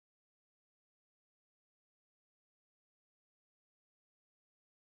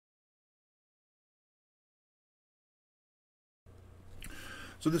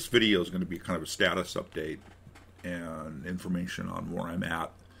So this video is going to be kind of a status update and information on where I'm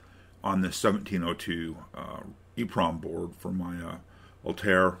at on this 1702 EPROM board for my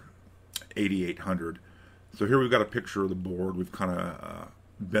Altair 8800. So here we've got a picture of the board. We've kind of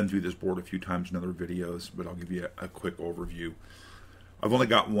been through this board a few times in other videos, but I'll give you a quick overview. I've only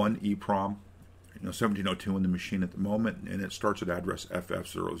got one EPROM, 1702 in the machine at the moment, and it starts at address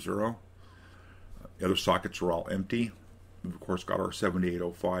FF00. The other sockets are all empty. We've of course got our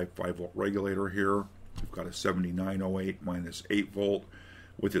 7805 5-volt regulator here. We've got a 7908 minus 8 volt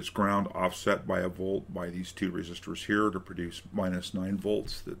with its ground offset by a volt by these two resistors here to produce minus 9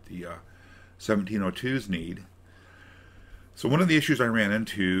 volts that the 1702s need. So one of the issues I ran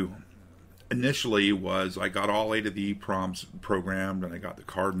into initially was I got all 8 of the EPROMs programmed and I got the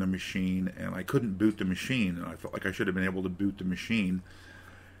card in the machine and I couldn't boot the machine, and I felt like I should have been able to boot the machine,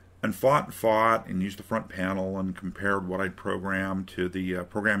 and fought and used the front panel and compared what I'd programmed to the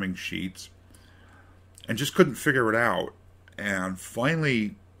programming sheets and just couldn't figure it out. And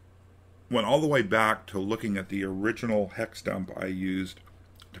finally went all the way back to looking at the original hex dump I used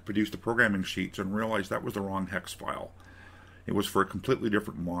to produce the programming sheets and realized that was the wrong hex file. It was for a completely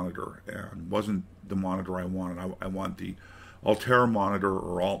different monitor and wasn't the monitor I wanted. I want the Altair monitor,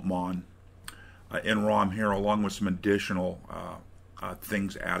 or Altmon, in ROM here, along with some additional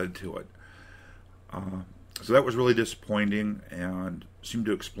things added to it. So that was really disappointing and seemed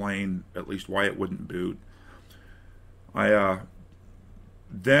to explain at least why it wouldn't boot. I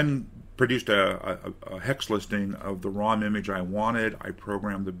then produced a hex listing of the ROM image I wanted. I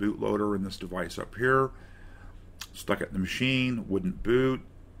programmed the bootloader in this device up here, stuck it in the machine, wouldn't boot,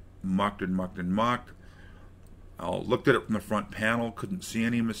 mucked and mucked and mucked. I looked at it from the front panel, couldn't see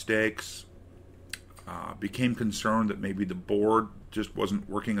any mistakes. Became concerned that maybe the board just wasn't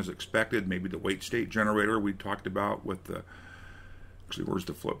working as expected. Maybe the wait state generator we talked about with the, actually where's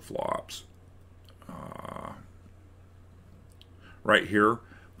the flip-flops? Right here.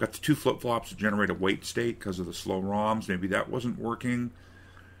 Got the 2 flip-flops to generate a wait state because of the slow ROMs. Maybe that wasn't working.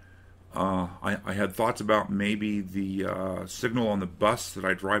 I had thoughts about maybe the signal on the bus that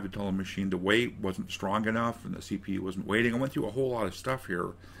I drive to tell the machine to wait wasn't strong enough and the CPU wasn't waiting. I went through a whole lot of stuff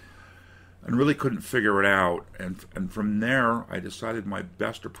here and really couldn't figure it out. And from there, I decided my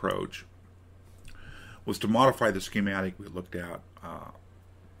best approach was to modify the schematic we looked at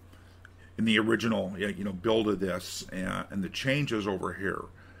in the original build of this and the changes over here.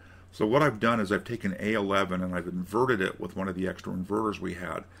 So what I've done is I've taken A11 and I've inverted it with one of the extra inverters we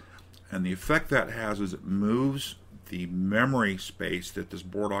had. And the effect that has is it moves the memory space that this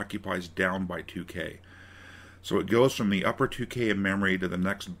board occupies down by 2K. So it goes from the upper 2K of memory to the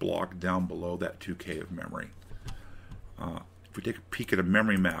next block down below that 2K of memory. If we take a peek at a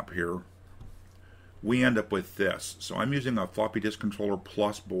memory map here, we end up with this. So I'm using a floppy disk controller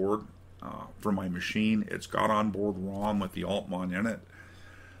plus board for my machine. It's got onboard ROM with the Altmon in it.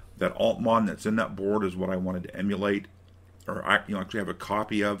 That Altmon that's in that board is what I wanted to emulate, or actually have a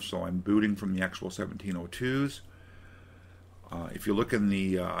copy of, so I'm booting from the actual 1702s. If you look in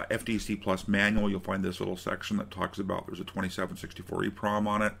the FDC Plus manual, you'll find this little section that talks about there's a 2764 EPROM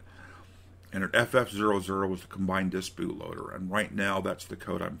on it, and at FF00 was the combined disk bootloader, and right now that's the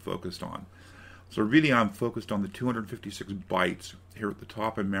code I'm focused on. So really I'm focused on the 256 bytes here at the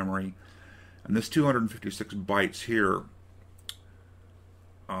top of memory, and this 256 bytes here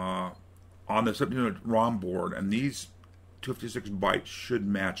on the 1702 ROM board, and these 256 bytes should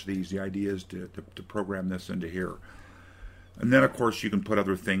match these. The idea is to program this into here. And then, of course, you can put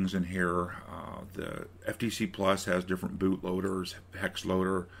other things in here. The FTC Plus has different bootloaders, hex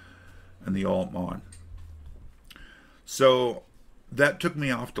loader, and the Altmon. So that took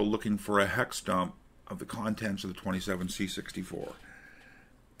me off to looking for a hex dump of the contents of the 27C64.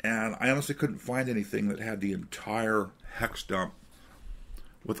 And I honestly couldn't find anything that had the entire hex dump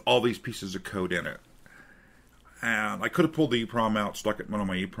with all these pieces of code in it. And I could have pulled the EPROM out, stuck it in one of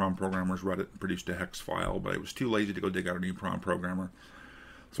my EPROM programmers, read it, and produced a hex file, but I was too lazy to go dig out an EPROM programmer.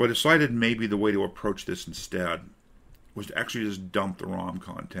 So I decided maybe the way to approach this instead was to actually just dump the ROM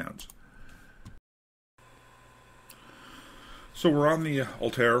contents. So we're on the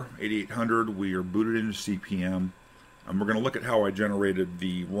Altair 8800. We are booted into CPM, and we're going to look at how I generated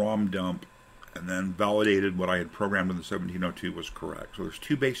the ROM dump and then validated what I had programmed in the 1702 was correct. So there's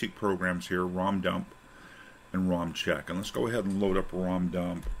 2 basic programs here, ROM dump and ROM check. And let's go ahead and load up ROM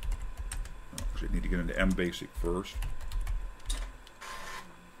dump. Actually, I need to get into mbasic first. You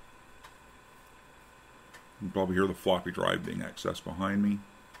can probably hear the floppy drive being accessed behind me.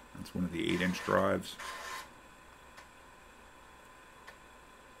 That's one of the 8-inch drives.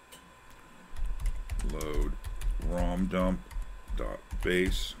 Load ROM dump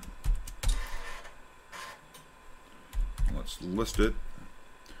base. Let's list it.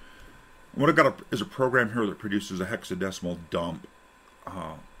 What I've got is a program here that produces a hexadecimal dump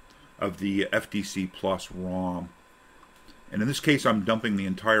of the FDC plus ROM. And in this case, I'm dumping the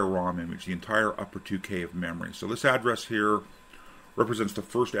entire ROM image, the entire upper 2K of memory. So this address here represents the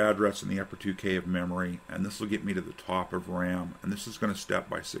first address in the upper 2K of memory, and this will get me to the top of RAM, and this is going to step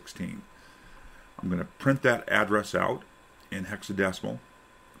by 16. I'm going to print that address out in hexadecimal,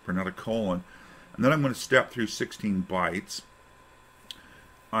 print out a colon, and then I'm going to step through 16 bytes.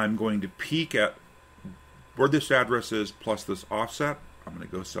 I'm going to peek at where this address is plus this offset. I'm going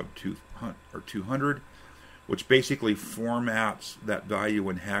to go sub 200, which basically formats that value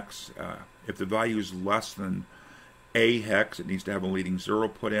in hex. If the value is less than a hex, it needs to have a leading 0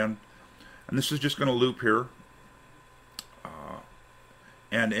 put in. And this is just going to loop here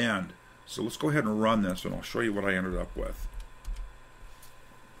and end. So let's go ahead and run this, and I'll show you what I ended up with.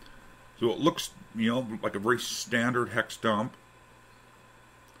 So it looks, like a very standard hex dump.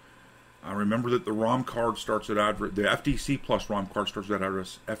 Remember that the ROM card starts at address, the FDC plus ROM card starts at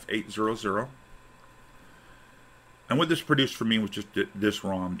address F800. And what this produced for me was just this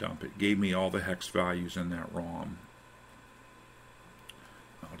ROM dump. It gave me all the hex values in that ROM.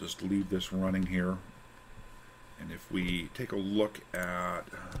 I'll just leave this running here. And if we take a look at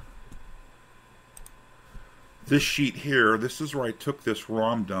this sheet here, this is where I took this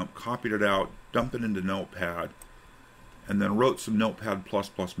ROM dump, copied it out, dumped it into Notepad, and then wrote some Notepad++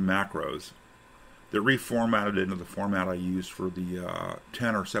 macros that reformatted it into the format I used for the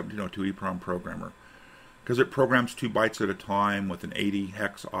 10 or 1702 EPROM programmer. Because it programs 2 bytes at a time with an 80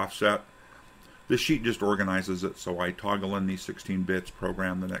 hex offset, this sheet just organizes it, so I toggle in these 16 bits,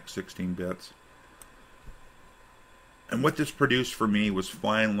 program the next 16 bits. And what this produced for me was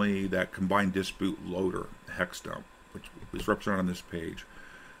finally that combined disk boot loader hex dump, which is represented on this page.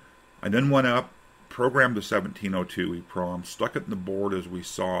 I then went up, programmed the 1702 EPROM, stuck it in the board as we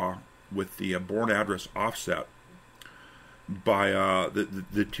saw with the board address offset by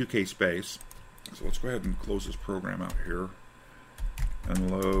the 2K space. So let's go ahead and close this program out here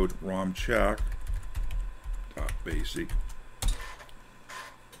and load ROM check .basic.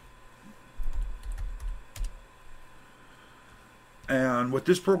 And what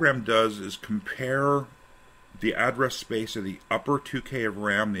this program does is compare the address space of the upper 2K of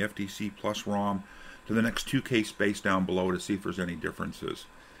RAM, the FDC plus ROM, to the next 2K space down below to see if there's any differences.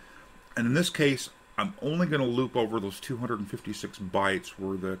 And in this case, I'm only going to loop over those 256 bytes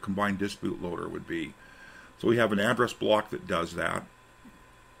where the combined disk boot loader would be. So we have an address block that does that.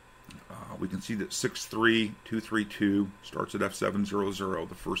 We can see that 63232 starts at F700,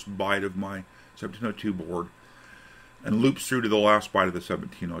 the first byte of my 1702 board, and loops through to the last byte of the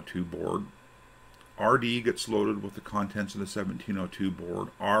 1702 board. RD gets loaded with the contents of the 1702 board.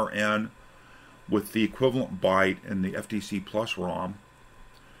 RN with the equivalent byte in the FDC plus ROM.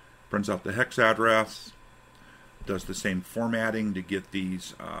 Prints out the hex address, does the same formatting to get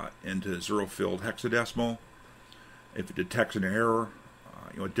these into 0-filled hexadecimal. If it detects an error,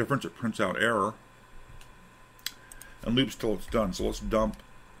 a difference, it prints out error and loops till it's done. So let's dump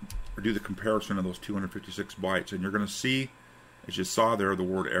or do the comparison of those 256 bytes, and you're going to see, as you saw there, the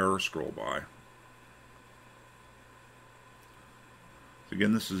word error scroll by. So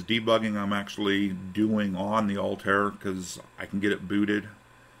again, this is debugging I'm actually doing on the Altair because I can get it booted.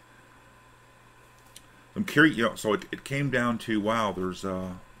 I'm curious, so it came down to, wow, there's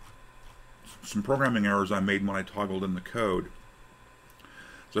some programming errors I made when I toggled in the code.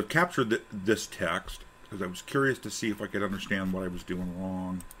 So I've captured this text because I was curious to see if I could understand what I was doing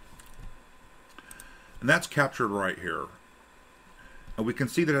wrong. And that's captured right here. And we can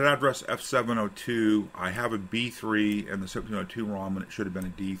see that at address F702, I have a B3 in the 1702 ROM, and it should have been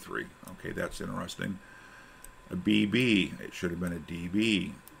a D3. Okay, that's interesting. A BB, it should have been a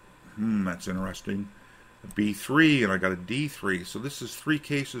DB. That's interesting. A B3, and I got a D3. So this is 3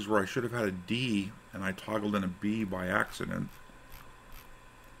 cases where I should have had a D, and I toggled in a B by accident.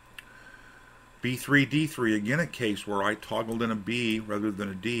 B3, D3, again a case where I toggled in a B rather than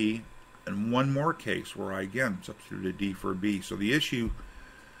a D, and one more case where I again substituted a D for a B. So the issue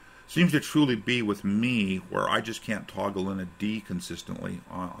seems to truly be with me, where I just can't toggle in a D consistently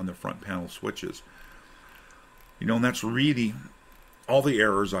on the front panel switches. And that's really all the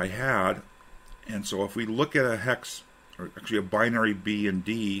errors I had. And so if we look at a hex, or actually a binary B and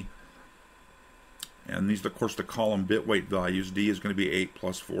D, and these are of course the column bit weight values. D is going to be 8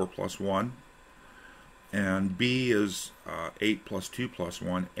 plus 4 plus 1. And B is 8 plus 2 plus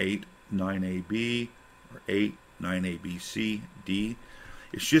 1, 8, 9AB, or 8, 9ABC, D.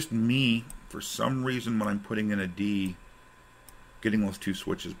 It's just me, for some reason, when I'm putting in a D, getting those two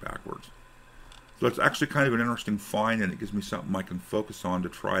switches backwards. So it's actually kind of an interesting find, and it gives me something I can focus on to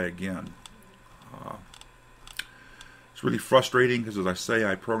try again. It's really frustrating because, as I say,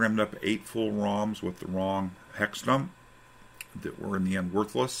 I programmed up 8 full ROMs with the wrong hex dump that were in the end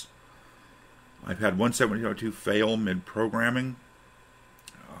worthless. I've had one 1702 fail mid-programming.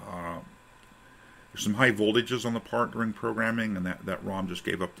 There's some high voltages on the part during programming, and that ROM just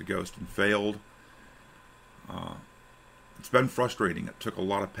gave up the ghost and failed. It's been frustrating. It took a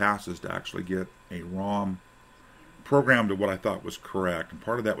lot of passes to actually get a ROM programmed to what I thought was correct, and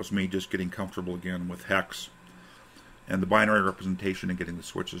part of that was me just getting comfortable again with hex and the binary representation and getting the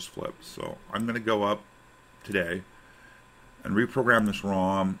switches flipped. So I'm going to go up today and reprogram this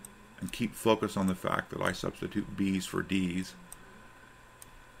ROM and keep focus on the fact that I substitute B's for D's.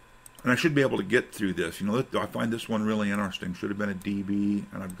 And I should be able to get through this. You know, I find this one really interesting. Should have been a DB,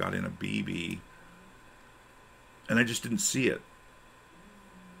 and I've got in a BB. And I just didn't see it.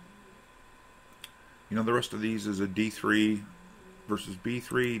 You know, the rest of these is a D3 versus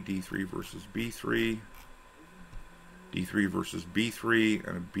B3, D3 versus B3, D3 versus B3,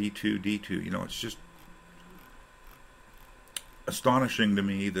 and a B2, D2. You know, it's just astonishing to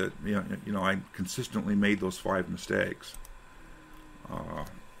me that, you know, I consistently made those 5 mistakes.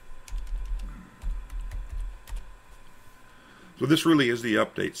 So this really is the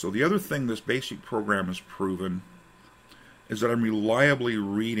update. So the other thing this basic program has proven is that I'm reliably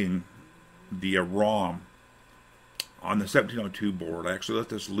reading the ROM on the 1702 board. I actually let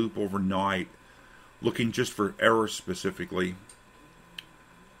this loop overnight, looking just for errors specifically.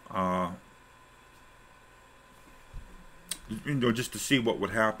 You know, just to see what would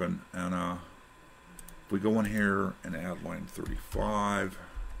happen. And if we go in here and add line 35,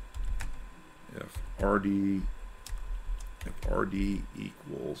 if RD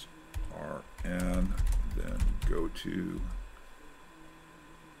equals RN, then go to,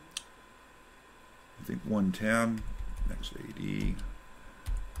 I think, 110, next AD.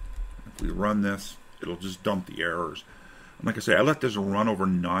 If we run this, it'll just dump the errors. And like I say, I let this run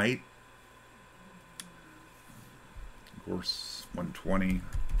overnight. Of course, 120,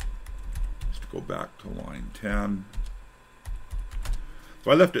 just to go back to line 10.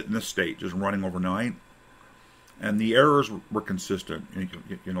 So I left it in this state, just running overnight. And the errors were consistent.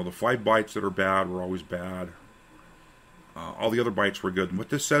 You know, the 5 bytes that are bad were always bad. All the other bytes were good. And what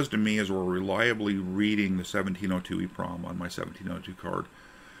this says to me is we're reliably reading the 1702 EPROM on my 1702 card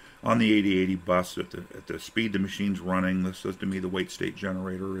on the 8080 bus at the speed the machine's running. This says to me the wait state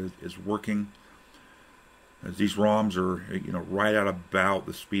generator is working. As these ROMs are, you know, right at about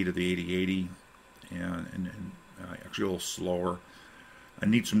the speed of the 8080 and actually a little slower. I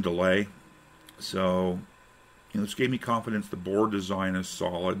need some delay. So, you know, this gave me confidence the board design is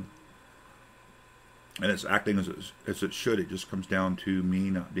solid. And it's acting as it should. It just comes down to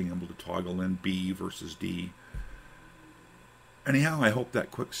me not being able to toggle in B versus D. Anyhow, I hope that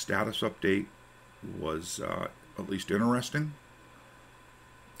quick status update was at least interesting.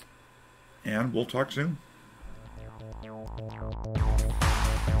 And we'll talk soon.